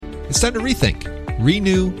It's time to rethink,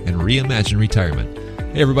 renew, and reimagine retirement.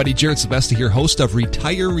 Hey everybody, Jared Sebesti here, host of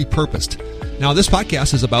Retire Repurposed. Now, this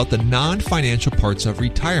podcast is about the non-financial parts of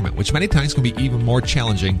retirement, which many times can be even more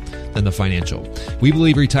challenging than the financial. We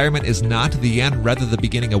believe retirement is not the end, rather the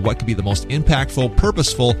beginning of what could be the most impactful,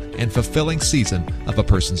 purposeful, and fulfilling season of a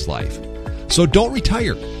person's life. So don't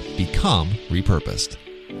retire, become repurposed.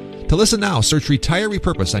 To listen now, search Retire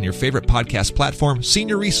Repurposed on your favorite podcast platform,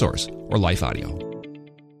 Senior Resource, or Life Audio.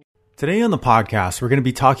 Today on the podcast, we're going to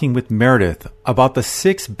be talking with Meredith about the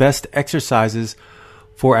 6 best exercises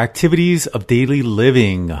for activities of daily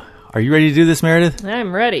living. Are you ready to do this, Meredith?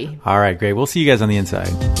 I'm ready. All right, great. We'll see you guys on the inside.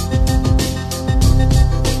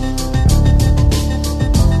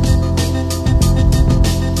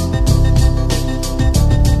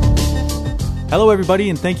 Hello, everybody,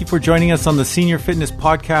 and thank you for joining us on the Senior Fitness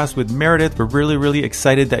Podcast with Meredith. We're really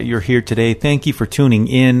excited that you're here today. Thank you for tuning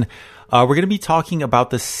in. We're going to be talking about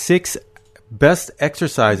the 6 best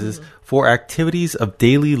exercises for activities of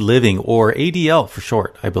daily living, or ADL for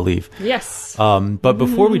short, I believe. Yes. But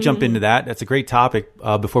before we jump into that, that's a great topic.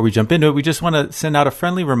 Before we jump into it, we just want to send out a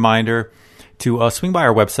friendly reminder to swing by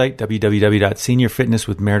our website,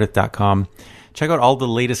 www.seniorfitnesswithmeredith.com. Check out all the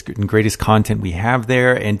latest and greatest content we have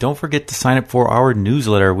there. And don't forget to sign up for our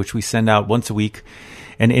newsletter, which we send out once a week.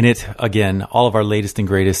 And in it, again, all of our latest and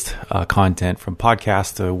greatest content, from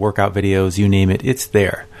podcasts to workout videos, you name it, it's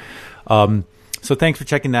there. So thanks for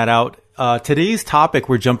checking that out. Today's topic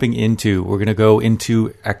we're going to go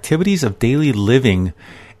into activities of daily living,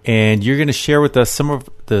 and you're going to share with us some of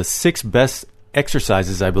the 6 best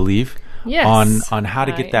exercises, I believe, yes, on how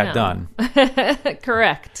to get that done.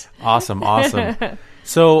 Correct. Awesome.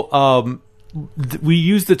 So we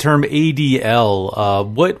use the term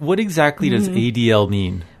ADL. What exactly does ADL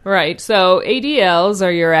mean? Right. So ADLs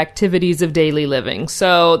are your activities of daily living.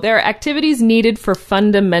 So they're activities needed for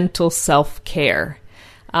fundamental self-care.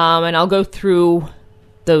 And I'll go through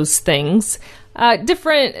those things.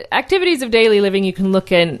 Different activities of daily living you can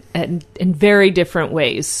look at in very different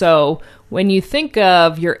ways. So when you think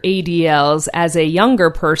of your ADLs as a younger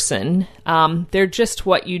person, they're just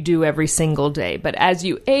what you do every single day. But as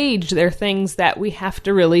you age, they're things that we have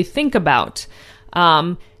to really think about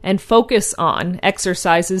and focus on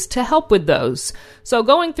exercises to help with those. So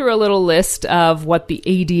going through a little list of what the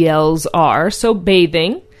ADLs are. So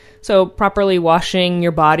bathing, so properly washing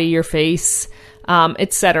your body, your face,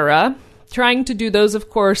 etc. Trying to do those, of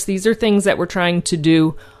course, these are things that we're trying to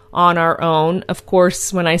do on our own. Of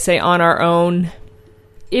course, when I say on our own,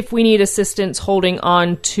 if we need assistance holding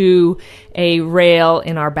on to a rail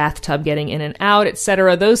in our bathtub, getting in and out,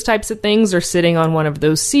 etc., those types of things, or sitting on one of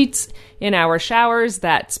those seats in our showers,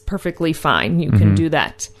 that's perfectly fine. You can do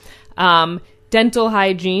that. Dental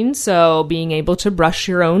hygiene, so being able to brush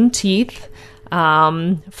your own teeth,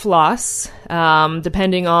 floss,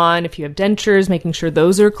 depending on if you have dentures, making sure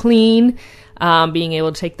those are clean, being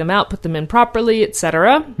able to take them out, put them in properly,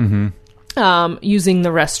 etc. Using the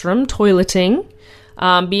restroom, toileting,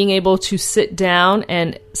 being able to sit down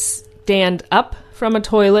and stand up from a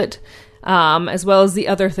toilet, as well as the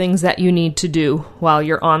other things that you need to do while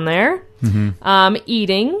you're on there.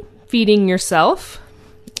 Eating, feeding yourself,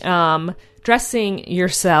 dressing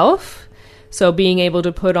yourself. So being able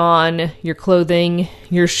to put on your clothing,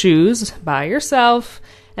 your shoes by yourself,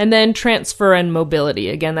 and then transfer and mobility.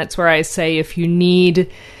 Again, that's where I say if you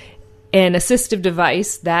need an assistive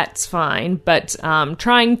device, that's fine. But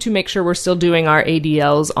trying to make sure we're still doing our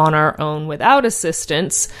ADLs on our own without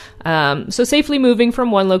assistance. So safely moving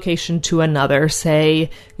from one location to another,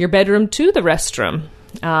 say your bedroom to the restroom,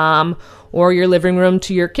 or your living room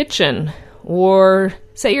to your kitchen, or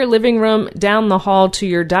say your living room down the hall to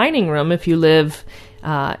your dining room if you live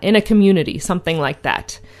in a community, something like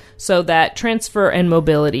that. So that transfer and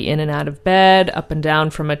mobility in and out of bed, up and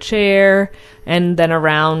down from a chair, and then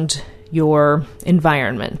around your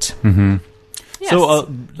environment. Yes. So,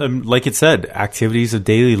 like it said, activities of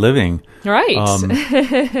daily living. Right.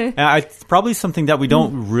 It's probably something that we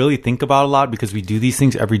don't really think about a lot because we do these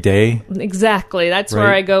things every day. Exactly. That's right?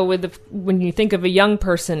 Where I go with when you think of a young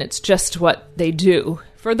person, it's just what they do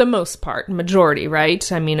for the most part, majority,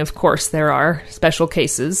 right? I mean, of course, there are special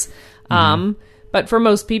cases. But for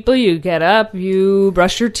most people, you get up, you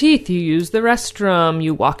brush your teeth, you use the restroom,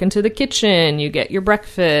 you walk into the kitchen, you get your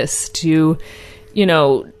breakfast, you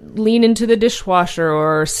lean into the dishwasher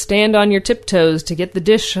or stand on your tiptoes to get the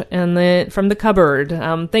dish from the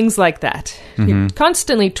cupboard, things like that. You're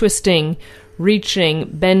constantly twisting, reaching,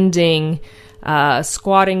 bending,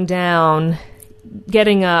 squatting down,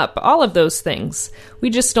 getting up, all of those things. We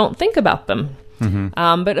just don't think about them.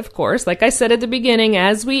 But of course, like I said at the beginning,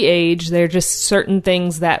 as we age, there are just certain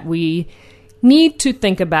things that we need to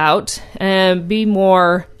think about and be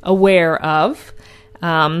more aware of.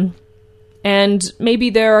 And maybe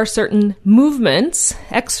there are certain movements,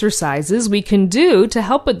 exercises we can do to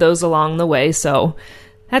help with those along the way. So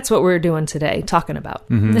that's what we're doing today, talking about.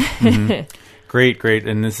 Great.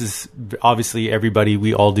 And this is obviously everybody,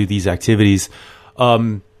 we all do these activities.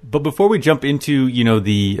 But before we jump into,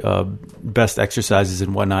 the best exercises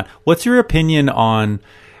and whatnot, what's your opinion on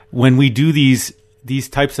when we do these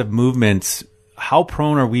types of movements, how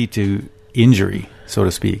prone are we to injury, so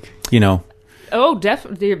to speak? Oh,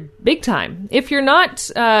 definitely, big time. If you're not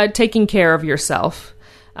taking care of yourself,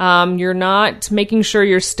 you're not making sure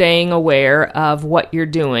you're staying aware of what you're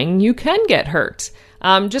doing, you can get hurt.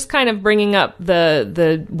 Just kind of bringing up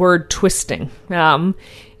the word twisting.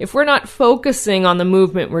 If we're not focusing on the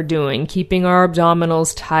movement we're doing, keeping our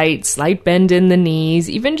abdominals tight, slight bend in the knees,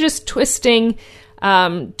 even just twisting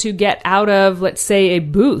to get out of, let's say, a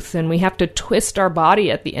booth, and we have to twist our body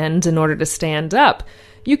at the end in order to stand up.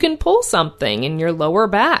 You can pull something in your lower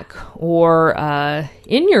back or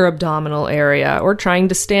in your abdominal area, or trying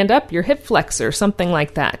to stand up your hip flexor, something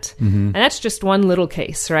like that. And that's just one little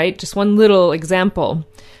case, right? Just one little example.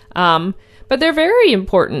 But they're very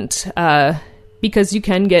important because you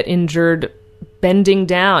can get injured bending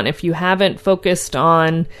down. If you haven't focused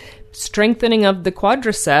on strengthening of the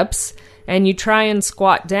quadriceps and you try and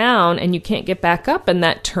squat down and you can't get back up, and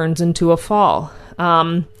that turns into a fall.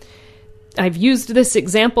 I've used this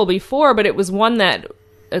example before, but it was one that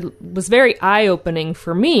was very eye-opening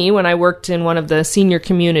for me when I worked in one of the senior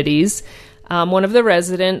communities. One of the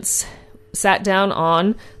residents sat down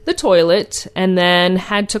on the toilet and then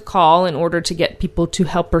had to call in order to get people to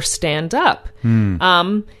help her stand up.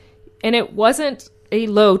 And it wasn't a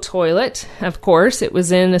low toilet, of course. It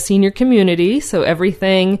was in a senior community, so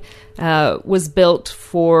everything was built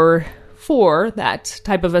for that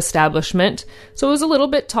type of establishment. So it was a little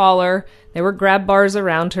bit taller. There were grab bars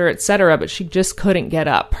around her, etc., but she just couldn't get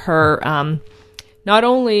up. Her, not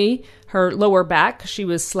only her lower back, she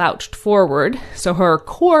was slouched forward, so her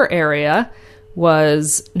core area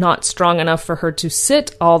was not strong enough for her to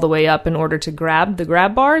sit all the way up in order to grab the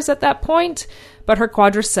grab bars at that point, but her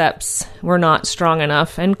quadriceps were not strong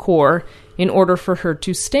enough and core in order for her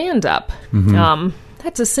to stand up.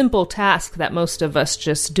 That's a simple task that most of us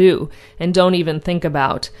just do and don't even think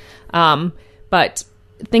about. But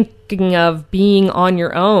thinking of being on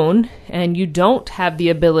your own and you don't have the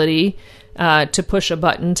ability to push a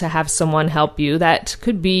button to have someone help you, that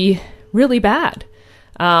could be really bad.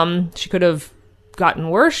 She could have gotten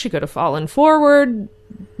worse. She could have fallen forward,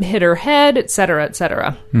 hit her head, etc.,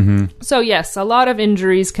 etc. So yes, a lot of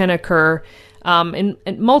injuries can occur in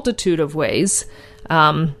a multitude of ways.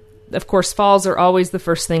 Of course, falls are always the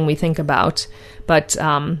first thing we think about, but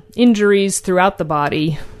injuries throughout the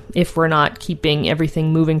body if we're not keeping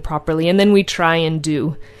everything moving properly. And then we try and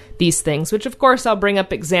do these things, which of course I'll bring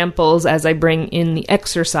up examples as I bring in the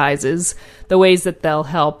exercises, the ways that they'll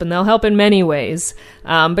help, and they'll help in many ways,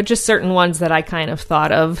 but just certain ones that I kind of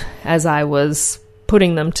thought of as I was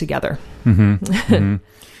putting them together.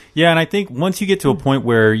 Yeah, and I think once you get to a point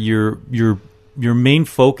where your main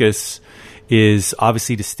focus is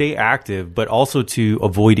obviously to stay active, but also to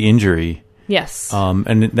avoid injury. Yes.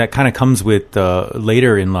 And that kind of comes with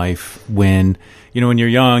later in life when, when you're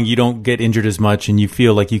young, you don't get injured as much and you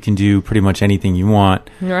feel like you can do pretty much anything you want.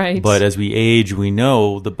 Right. But as we age, we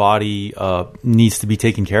know the body needs to be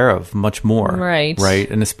taken care of much more. Right.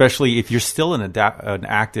 Right. And especially if you're still an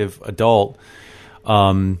active adult,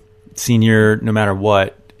 senior, no matter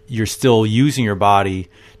what, you're still using your body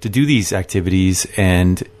to do these activities,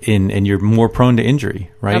 and you're more prone to injury,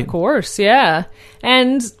 right? Of course, yeah.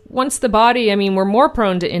 And once the body, we're more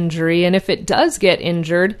prone to injury, and if it does get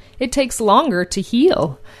injured, it takes longer to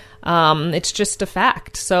heal. It's just a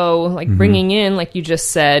fact. So, bringing in, like you just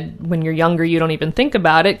said, when you're younger, you don't even think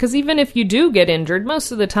about it, because even if you do get injured,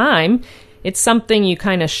 most of the time, it's something you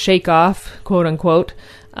kind of shake off, quote unquote.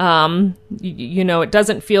 It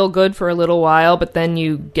doesn't feel good for a little while, but then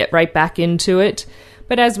you get right back into it.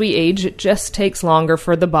 But as we age, it just takes longer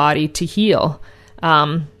for the body to heal.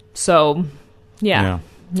 So, yeah.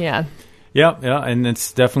 And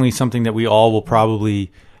it's definitely something that we all will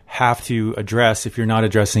probably have to address if you're not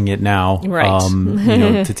addressing it now.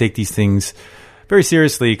 Right. To take these things very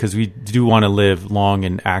seriously, because we do want to live long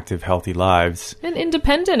and active, healthy lives. And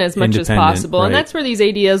independent as much as possible. Right. And that's where these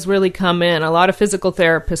ADLs really come in. A lot of physical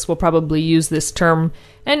therapists will probably use this term,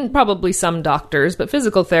 and probably some doctors, but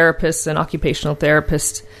physical therapists and occupational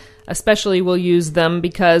therapists especially will use them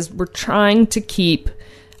because we're trying to keep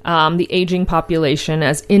the aging population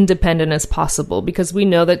as independent as possible, because we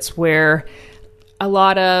know that's where a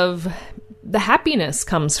lot of the happiness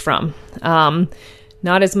comes from.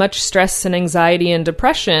 Not as much stress and anxiety and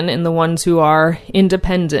depression in the ones who are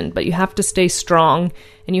independent, but you have to stay strong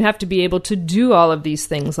and you have to be able to do all of these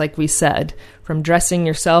things, like we said, from dressing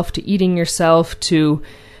yourself to eating yourself to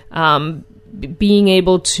being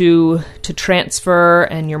able to transfer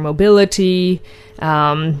and your mobility.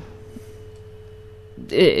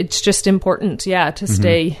 It's just important, to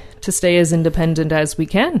stay as independent as we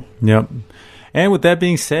can. Yep. And with that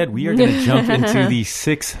being said, we are going to jump into the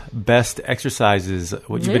 6 best exercises,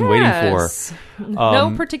 what you've been waiting for.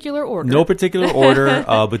 No particular order. No particular order,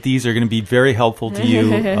 but these are going to be very helpful to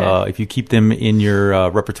you if you keep them in your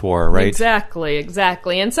repertoire, right?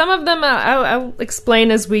 Exactly. And some of them I'll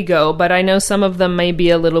explain as we go, but I know some of them may be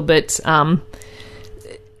a little bit... I'm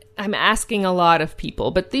asking a lot of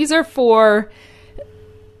people, but these are for...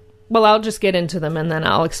 Well, I'll just get into them and then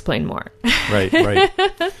I'll explain more. Right.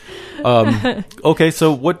 Okay,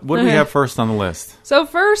 so what do we have first on the list? So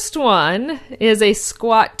first one is a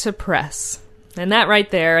squat to press. And that right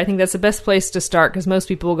there, I think that's the best place to start, because most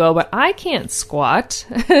people will go, but I can't squat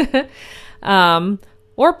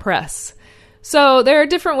or press. So there are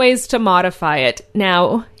different ways to modify it.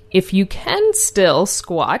 Now, if you can still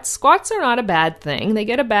squat, squats are not a bad thing. They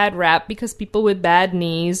get a bad rap because people with bad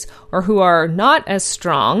knees or who are not as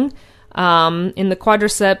strong in the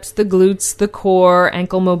quadriceps, the glutes, the core,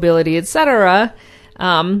 ankle mobility, etc.,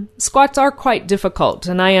 squats are quite difficult,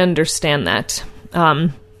 and I understand that.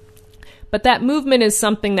 But that movement is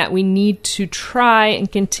something that we need to try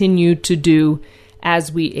and continue to do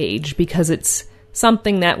as we age, because it's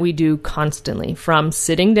something that we do constantly, from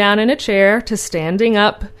sitting down in a chair to standing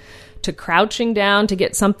up to crouching down to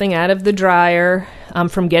get something out of the dryer,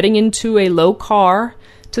 from getting into a low car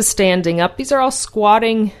to standing up. These are all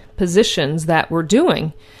squatting positions that we're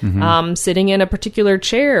doing. Sitting in a particular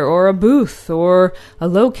chair or a booth or a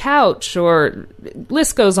low couch, or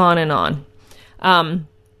list goes on and on.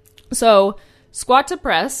 So squat to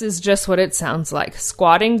press is just what it sounds like,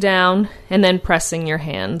 squatting down and then pressing your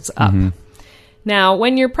hands up. Now,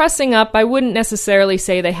 when you're pressing up, I wouldn't necessarily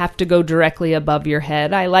say they have to go directly above your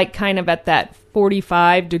head. I like kind of at that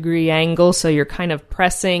 45-degree angle, so you're kind of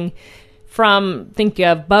pressing from, think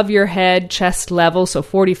above your head, chest level, so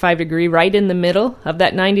 45-degree, right in the middle of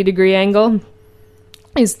that 90-degree angle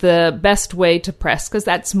is the best way to press, because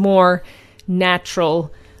that's more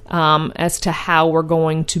natural as to how we're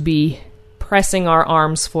going to be pressing our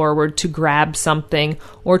arms forward to grab something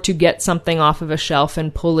or to get something off of a shelf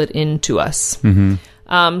and pull it into us.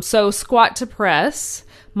 So squat to press,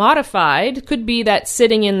 modified, could be that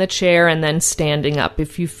sitting in the chair and then standing up.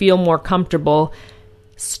 If you feel more comfortable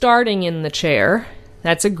starting in the chair,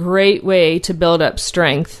 that's a great way to build up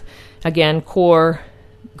strength. Again, core,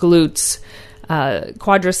 glutes,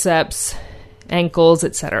 quadriceps, ankles,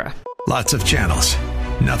 etc. Lots of channels,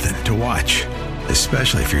 nothing to watch,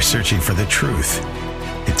 especially if you're searching for the truth.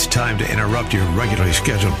 It's time to interrupt your regularly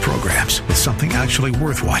scheduled programs with something actually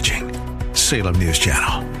worth watching. Salem News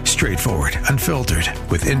Channel. Straightforward, unfiltered,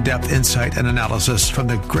 with in-depth insight and analysis from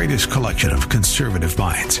the greatest collection of conservative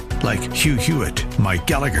minds like Hugh Hewitt, Mike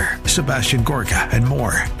Gallagher, Sebastian Gorka, and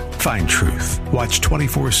more. Find truth. Watch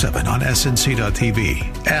 24/7 on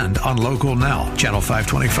snc.tv and on Local Now, Channel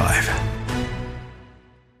 525.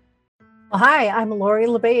 Hi, I'm Lori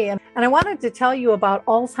LeBay, and I wanted to tell you about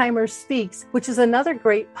Alzheimer's Speaks, which is another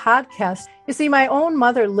great podcast. You see, my own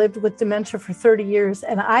mother lived with dementia for 30 years,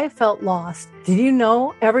 and I felt lost. Did you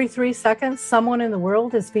know every 3 seconds someone in the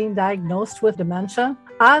world is being diagnosed with dementia?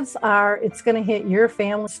 Odds are it's going to hit your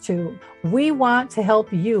families too. We want to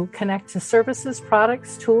help you connect to services,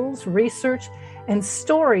 products, tools, research, and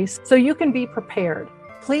stories so you can be prepared.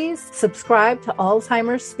 Please subscribe to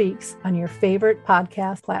Alzheimer's Speaks on your favorite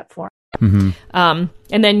podcast platform. And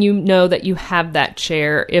then you know that you have that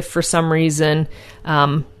chair if for some reason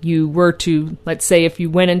you were to, let's say if you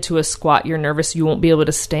went into a squat, you're nervous, you won't be able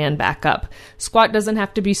to stand back up. Squat doesn't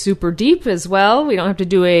have to be super deep as well. We don't have to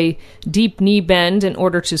do a deep knee bend in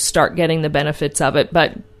order to start getting the benefits of it,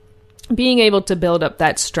 but being able to build up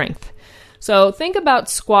that strength. So think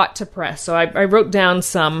about squat to press. So I wrote down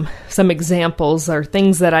some examples or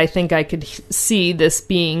things that I think I could see this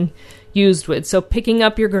being used with. So picking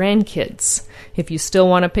up your grandkids, if you still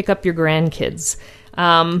want to pick up your grandkids.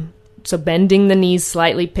 So bending the knees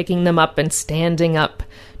slightly, picking them up and standing up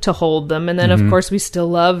to hold them. And then, of course, we still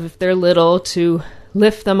love, if they're little, to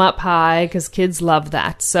lift them up high because kids love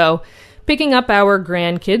that. So picking up our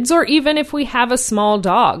grandkids, or even if we have a small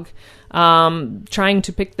dog, trying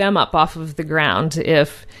to pick them up off of the ground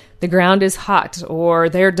if the ground is hot or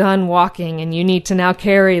they're done walking and you need to now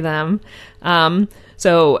carry them.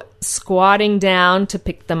 So squatting down to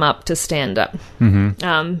pick them up to stand up.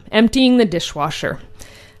 Emptying the dishwasher.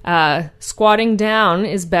 Squatting down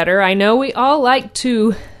is better. I know we all like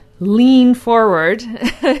to lean forward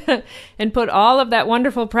and put all of that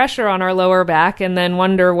wonderful pressure on our lower back and then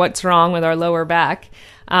wonder what's wrong with our lower back.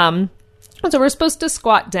 So we're supposed to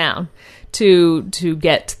squat down to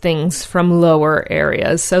get things from lower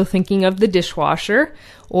areas. So thinking of the dishwasher,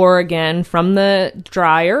 or again from the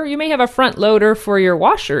dryer, you may have a front loader for your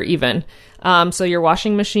washer even. So your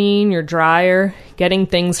washing machine, your dryer, getting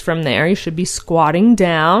things from there. You should be squatting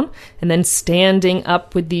down and then standing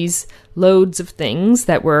up with these loads of things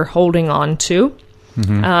that we're holding on to.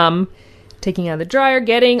 Taking out the dryer,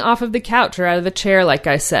 getting off of the couch or out of the chair, like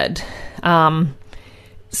I said.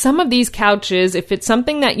 Some of these couches, if it's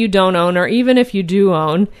something that you don't own, or even if you do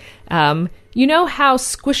own, you know how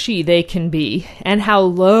squishy they can be and how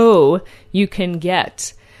low you can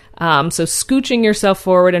get. So scooching yourself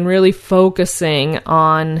forward and really focusing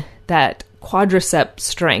on that quadricep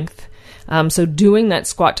strength. So doing that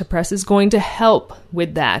squat to press is going to help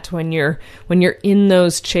with that when you're in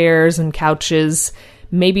those chairs and couches.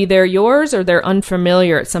 Maybe they're yours or they're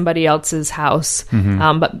unfamiliar at somebody else's house.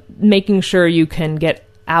 But making sure you can get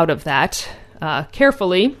out of that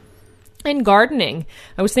carefully. And gardening.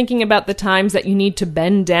 I was thinking about the times that you need to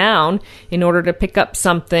bend down in order to pick up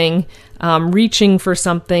something, reaching for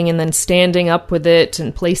something and then standing up with it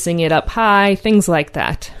and placing it up high, things like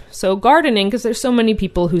that. So gardening, because there's so many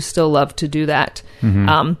people who still love to do that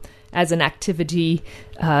as an activity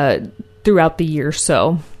throughout the year.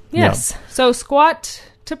 So, yes. Yeah. So squat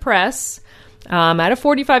to press at a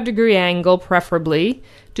 45-degree angle, preferably.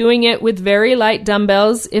 Doing it with very light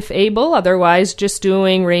dumbbells if able, otherwise just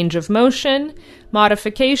doing range of motion,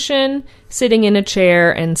 modification, sitting in a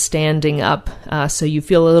chair, and standing up so you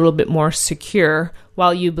feel a little bit more secure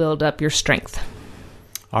while you build up your strength.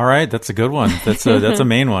 All right, that's a good one. That's a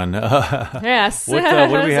main one. Yes. What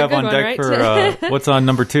do we have on deck for what's on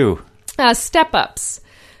number 2? Step-ups.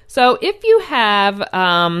 So if you have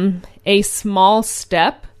a small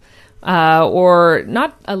step, or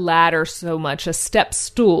not a ladder so much, a step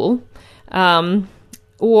stool,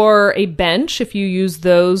 or a bench if you use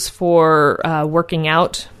those for working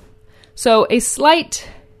out. So a slight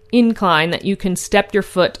incline that you can step your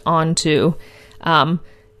foot onto.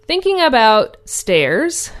 Thinking about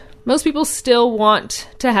stairs, most people still want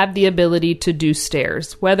to have the ability to do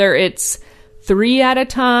stairs, whether it's 3 at a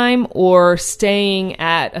time or staying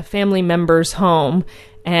at a family member's home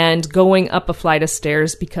and going up a flight of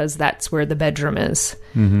stairs because that's where the bedroom is.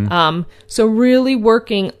 So really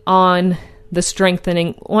working on the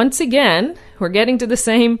strengthening. Once again, we're getting to the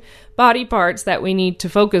same body parts that we need to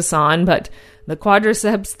focus on, but the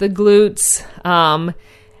quadriceps, the glutes,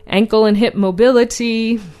 ankle and hip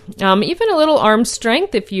mobility, even a little arm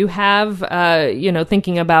strength if you have,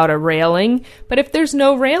 thinking about a railing. But if there's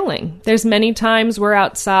no railing, there's many times we're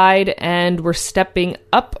outside and we're stepping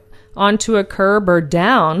up onto a curb or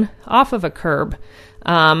down off of a curb.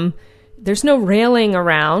 There's no railing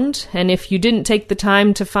around, and if you didn't take the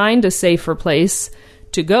time to find a safer place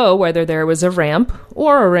to go, whether there was a ramp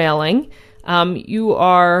or a railing, you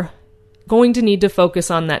are going to need to focus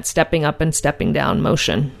on that stepping up and stepping down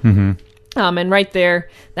motion. And right there,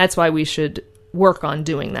 that's why we should work on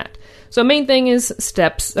doing that. So main thing is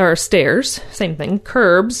steps or stairs, same thing,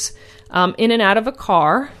 curbs, in and out of a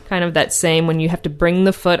car, kind of that same when you have to bring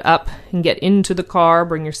the foot up and get into the car,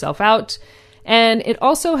 bring yourself out. And it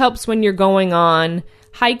also helps when you're going on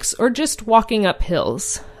hikes or just walking up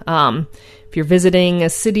hills. If you're visiting a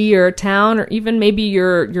city or a town, or even maybe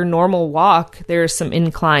your normal walk, there's some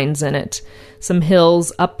inclines in it, some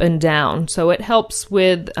hills up and down. So it helps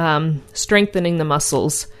with strengthening the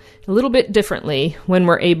muscles a little bit differently when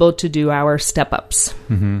we're able to do our step-ups.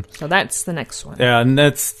 So that's the next one. Yeah, and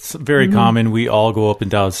that's very common. We all go up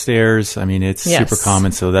and down stairs. I mean, it's super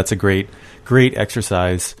common, so that's a great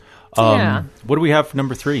exercise. What do we have for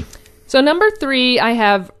number 3? So number 3, I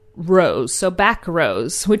have rows, so back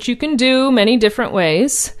rows, which you can do many different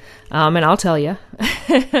ways, and I'll tell you.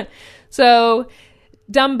 So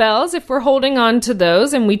dumbbells, if we're holding on to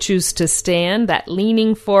those and we choose to stand, that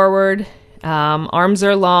leaning forward, arms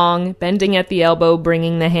are long, bending at the elbow,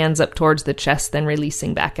 bringing the hands up towards the chest, then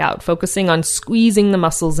releasing back out, focusing on squeezing the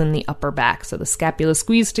muscles in the upper back. So the scapula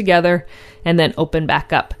squeeze together and then open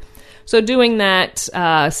back up. So doing that,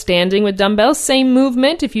 standing with dumbbells, same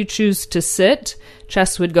movement. If you choose to sit,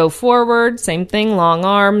 chest would go forward, same thing, long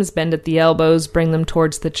arms, bend at the elbows, bring them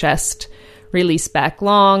towards the chest, release back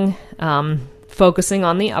long, focusing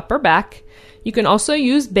on the upper back. You can also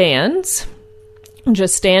use bands,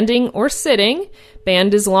 just standing or sitting.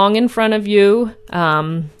 Band is long in front of you,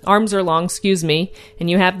 arms are long, and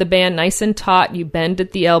you have the band nice and taut. You bend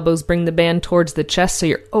at the elbows, bring the band towards the chest, so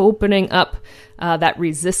you're opening up that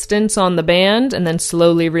resistance on the band and then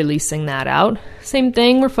slowly releasing that out. Same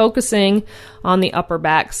thing, we're focusing on the upper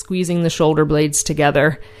back, squeezing the shoulder blades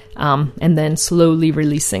together, and then slowly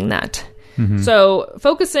releasing that. So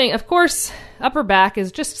focusing, of course, upper back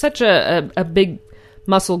is just such a big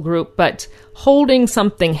muscle group, but holding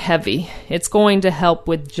something heavy, it's going to help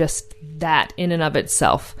with just that in and of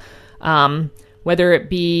itself. Whether it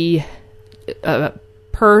be a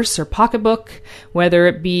purse or pocketbook, whether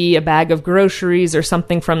it be a bag of groceries or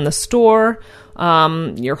something from the store,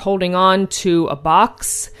 you're holding on to a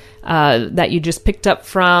box that you just picked up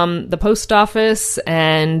from the post office,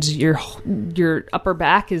 and your upper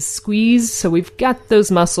back is squeezed, so we've got those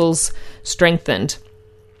muscles strengthened.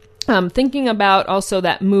 Thinking about also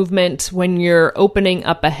that movement when you're opening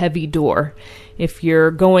up a heavy door. If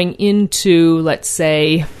you're going into, let's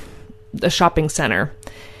say, the shopping center,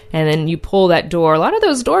 and then you pull that door, a lot of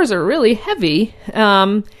those doors are really heavy.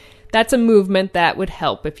 That's a movement that would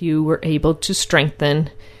help if you were able to strengthen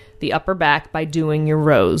the upper back by doing your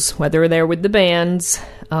rows, whether they're with the bands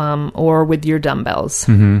or with your dumbbells.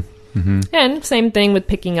 And same thing with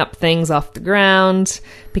picking up things off the ground,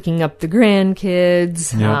 picking up the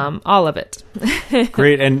grandkids, all of it.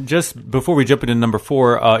 Great. And just before we jump into number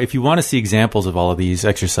 4, if you want to see examples of all of these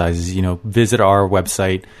exercises, visit our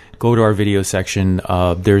website, go to our video section.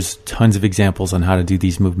 There's tons of examples on how to do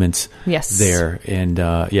these movements there. And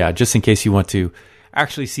just in case you want to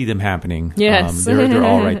actually see them happening, they're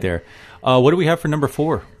all right there. What do we have for number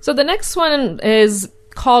 4? So the next one is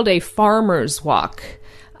called a farmer's walk.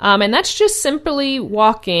 And that's just simply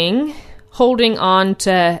walking, holding on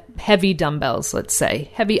to heavy dumbbells, let's say,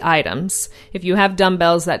 heavy items. If you have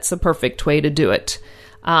dumbbells, that's the perfect way to do it.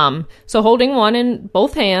 So holding one in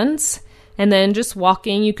both hands, and then just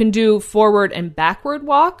walking. You can do forward and backward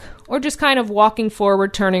walk, or just kind of walking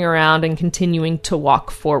forward, turning around, and continuing to walk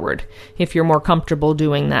forward, if you're more comfortable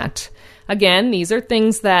doing that. Again, these are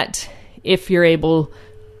things that if you're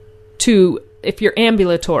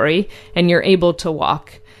ambulatory and you're able to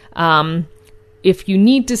walk, if you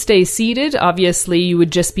need to stay seated, obviously you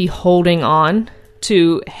would just be holding on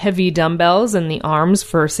to heavy dumbbells in the arms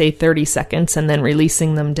for, say, 30 seconds and then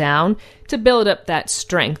releasing them down to build up that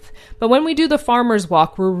strength. But when we do the farmer's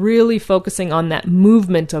walk, we're really focusing on that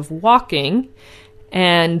movement of walking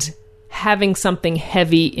and having something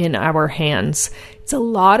heavy in our hands. It's a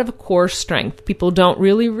lot of core strength. People don't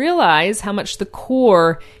really realize how much the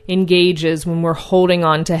core engages when we're holding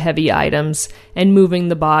on to heavy items and moving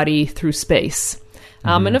the body through space.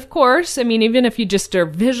 And of course, even if you just are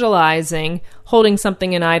visualizing holding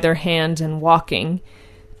something in either hand and walking,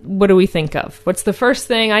 what do we think of? What's the first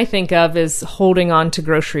thing I think of is holding on to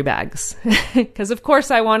grocery bags. Because of course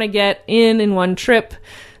I want to get in one trip,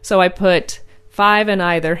 so I put 5 in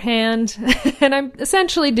either hand, and I'm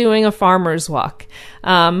essentially doing a farmer's walk,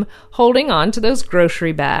 holding on to those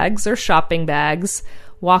grocery bags or shopping bags,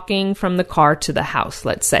 walking from the car to the house,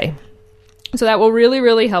 let's say. So that will really,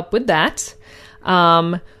 really help with that.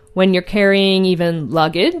 When you're carrying even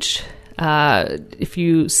luggage, if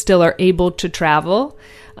you still are able to travel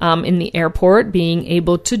in the airport, being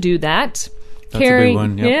able to do that. That's a big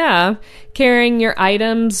one. Yep. Carrying your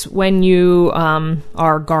items when you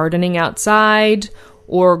are gardening outside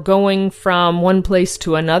or going from one place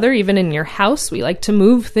to another, even in your house. We like to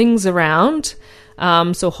move things around.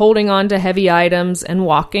 So holding on to heavy items and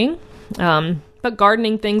walking. But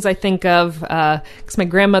gardening things I think of, because my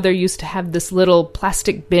grandmother used to have this little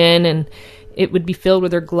plastic bin, and it would be filled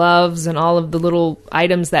with her gloves and all of the little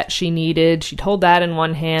items that she needed. She'd hold that in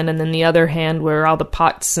one hand, and then the other hand were all the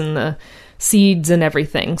pots and the seeds and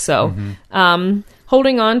everything. So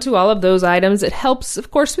holding on to all of those items, it helps, of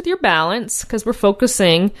course, with your balance, because we're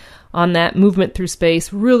focusing on that movement through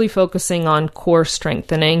space, really focusing on core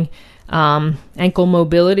strengthening, ankle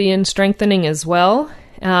mobility and strengthening as well.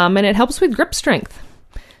 And it helps with grip strength.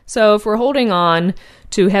 So if we're holding on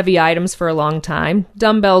to heavy items for a long time,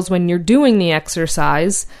 dumbbells, when you're doing the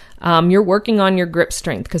exercise, you're working on your grip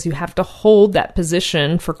strength because you have to hold that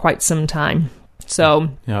position for quite some time. So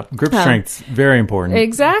yeah, grip strength's very important.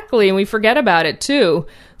 Exactly, and we forget about it too.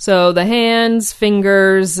 So the hands,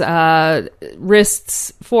 fingers,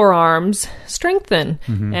 wrists, forearms strengthen,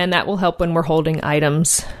 and that will help when we're holding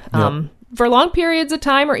items for long periods of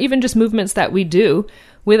time, or even just movements that we do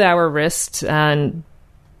with our wrists. And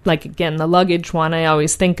like, again, the luggage one I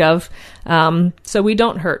always think of, so we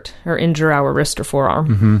don't hurt or injure our wrist or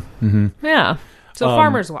forearm. Yeah. So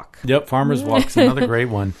farmer's walk. Yep, farmer's walk's another great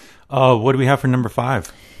one. What do we have for number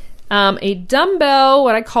 5? A dumbbell,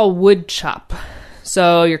 what I call wood chop.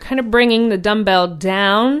 So you're kind of bringing the dumbbell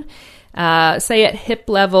down, say at hip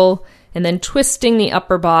level, and then twisting the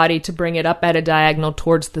upper body to bring it up at a diagonal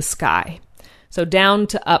towards the sky. So down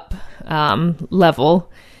to up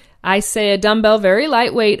level. I say a dumbbell, very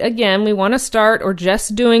lightweight. Again, we want to start or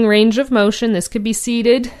just doing range of motion. This could be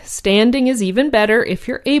seated. Standing is even better if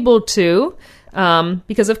you're able to,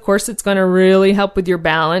 because of course it's going to really help with your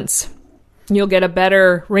balance. You'll get a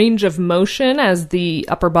better range of motion as the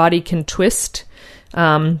upper body can twist.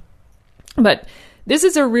 But this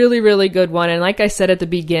is a really, really good one. And like I said at the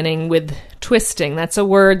beginning with twisting, that's a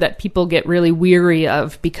word that people get really weary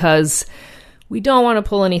of because we don't want to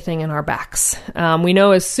pull anything in our backs. We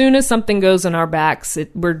know as soon as something goes in our backs,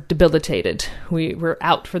 we're debilitated. We're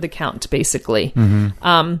out for the count, basically.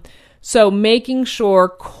 So making sure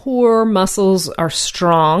core muscles are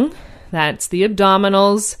strong. That's the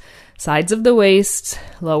abdominals, sides of the waist,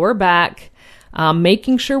 lower back.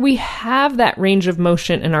 Making sure we have that range of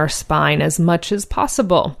motion in our spine as much as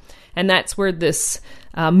possible. And that's where this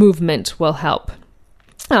movement will help.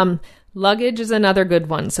 Luggage is another good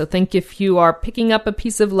one. So think if you are picking up a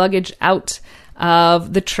piece of luggage out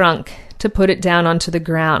of the trunk to put it down onto the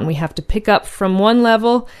ground. We have to pick up from one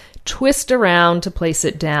level, twist around to place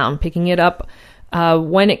it down, picking it up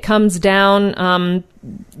when it comes down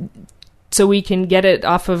so we can get it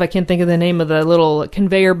off of, I can't think of the name of the little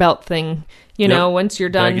conveyor belt thing. You know, once you're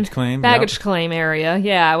done. Baggage claim area.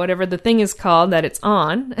 Yeah, whatever the thing is called that it's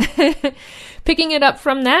on. Picking it up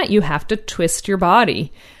from that, you have to twist your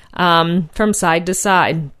body from side to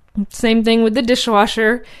side. Same thing with the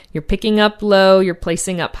dishwasher. You're picking up low, you're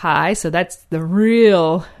placing up high. So that's the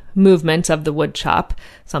real movement of the wood chop.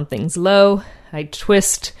 Something's low, I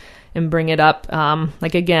twist and bring it up,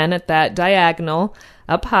 like again at that diagonal,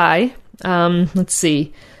 up high. Let's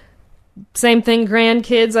see. Same thing,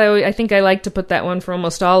 grandkids. I think I like to put that one for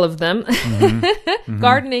almost all of them.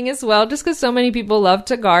 Gardening as well, just because so many people love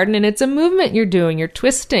to garden, and it's a movement you're doing. You're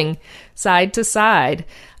twisting side to side.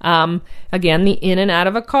 Again, the in and out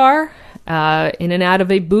of a car, in and out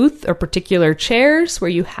of a booth or particular chairs where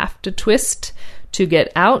you have to twist to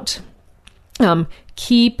get out.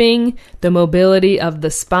 Keeping the mobility of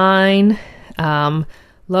the spine,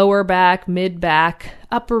 lower back, mid back,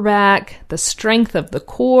 upper back, the strength of the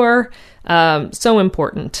core, so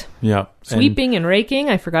important. Yeah. Sweeping and raking,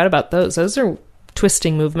 I forgot about those. Those are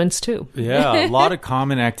twisting movements too. Yeah, a lot of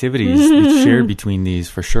common activities shared between these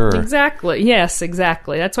for sure. Exactly. Yes,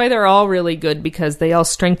 exactly. That's why they're all really good, because they all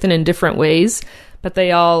strengthen in different ways, but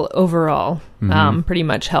they all overall pretty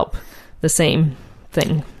much help the same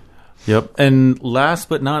thing. Yep. And last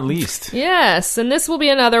but not least. Yes, and this will be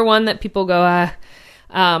another one that people go,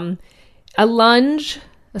 a lunge,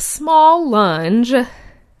 a small lunge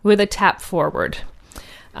with a tap forward.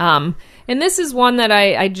 And this is one that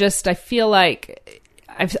I feel like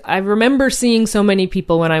I remember seeing so many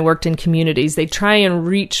people when I worked in communities. They try and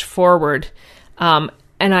reach forward. And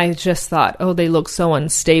I just thought, oh, they look so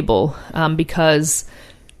unstable because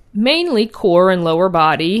mainly core and lower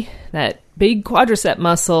body, that big quadricep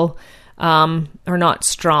muscle, are not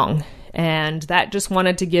strong. And that just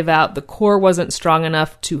wanted to give out. The core wasn't strong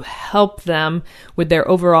enough to help them with their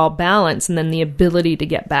overall balance and then the ability to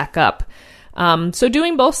get back up. So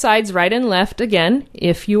doing both sides, right and left, again,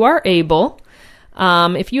 if you are able.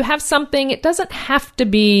 If you have something, it doesn't have to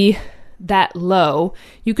be that low.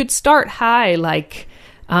 You could start high, like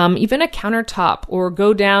even a countertop, or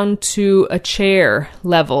go down to a chair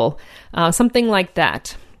level, something like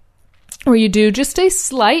that. Or you do just a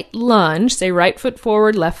slight lunge, say right foot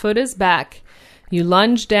forward, left foot is back. You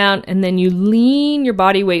lunge down and then you lean your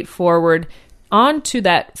body weight forward onto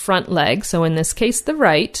that front leg, so in this case the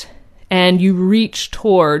right, and you reach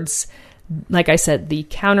towards, like I said, the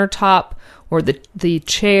countertop or the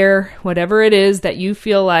chair, whatever it is that you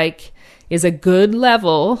feel like is a good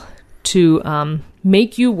level to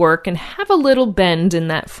make you work and have a little bend in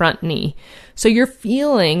that front knee. So you're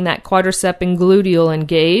feeling that quadricep and gluteal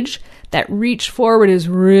engage. That reach forward is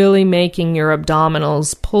really making your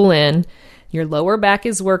abdominals pull in. Your lower back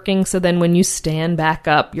is working, so then when you stand back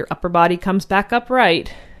up, your upper body comes back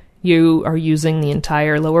upright. You are using the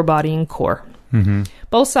entire lower body and core.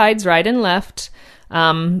 Both sides, right and left.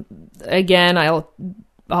 Again,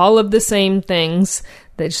 all of the same things.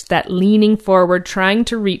 Just that leaning forward, trying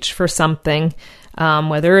to reach for something,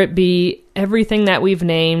 whether it be everything that we've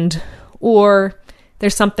named, or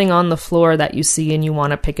there's something on the floor that you see and you want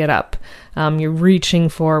to pick it up. You're reaching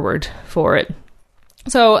forward for it.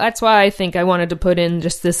 So that's why I think I wanted to put in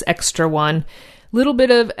just this extra one. little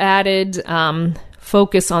bit of added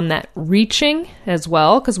focus on that reaching as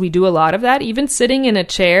well, because we do a lot of that. Even sitting in a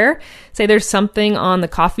chair, say there's something on the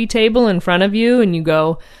coffee table in front of you and you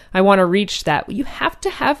go, I want to reach that. You have to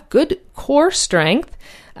have good core strength.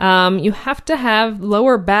 You have to have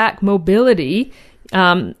lower back mobility,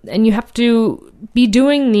 and you have to be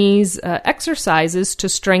doing these exercises to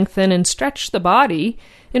strengthen and stretch the body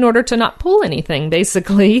in order to not pull anything,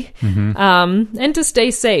 basically, and to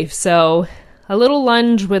stay safe. So a little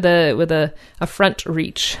lunge with a front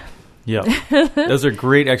reach. Yeah, those are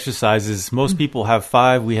great exercises. Most people have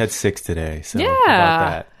 5. We had 6 today. So how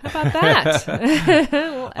about that?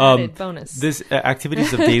 Well, added bonus. This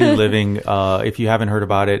activities of daily living. If you haven't heard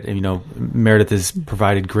about it, Meredith has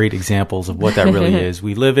provided great examples of what that really is.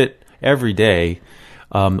 We live it every day.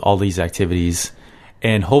 All these activities,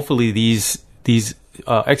 and hopefully these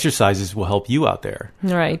exercises will help you out there.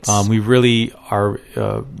 Right. We really are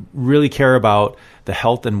really care about the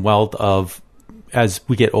health and wealth of, as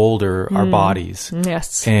we get older, our bodies.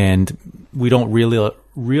 Yes. And we don't really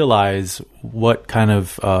realize what kind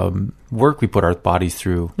of work we put our bodies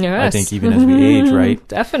through. Yes. I think even as we age, right?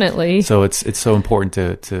 Definitely. So it's so important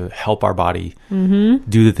to help our body do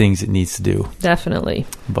the things it needs to do. Definitely.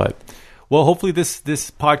 Well, hopefully this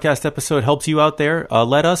podcast episode helps you out there.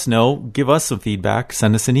 Let us know. Give us some feedback.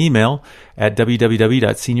 Send us an email at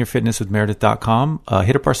www.seniorfitnesswithmeredith.com.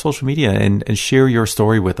 Hit up our social media and share your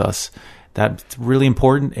story with us. That's really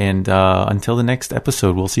important. And until the next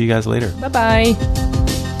episode, we'll see you guys later. Bye-bye.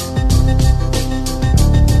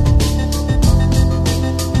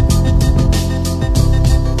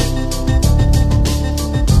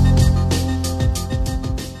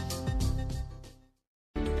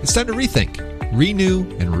 It's time to rethink, renew,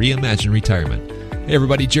 and reimagine retirement. Hey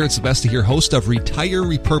everybody, Jared Sebesta here, host of Retire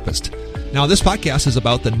Repurposed. Now this podcast is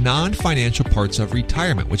about the non-financial parts of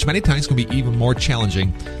retirement, which many times can be even more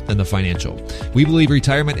challenging than the financial. We believe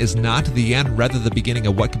retirement is not the end, rather the beginning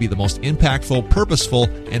of what could be the most impactful, purposeful,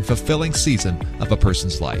 and fulfilling season of a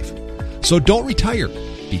person's life. So don't retire,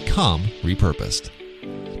 become repurposed.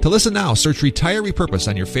 To listen now, search Retire Repurposed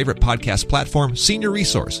on your favorite podcast platform, Senior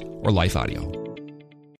Resource, or Life Audio.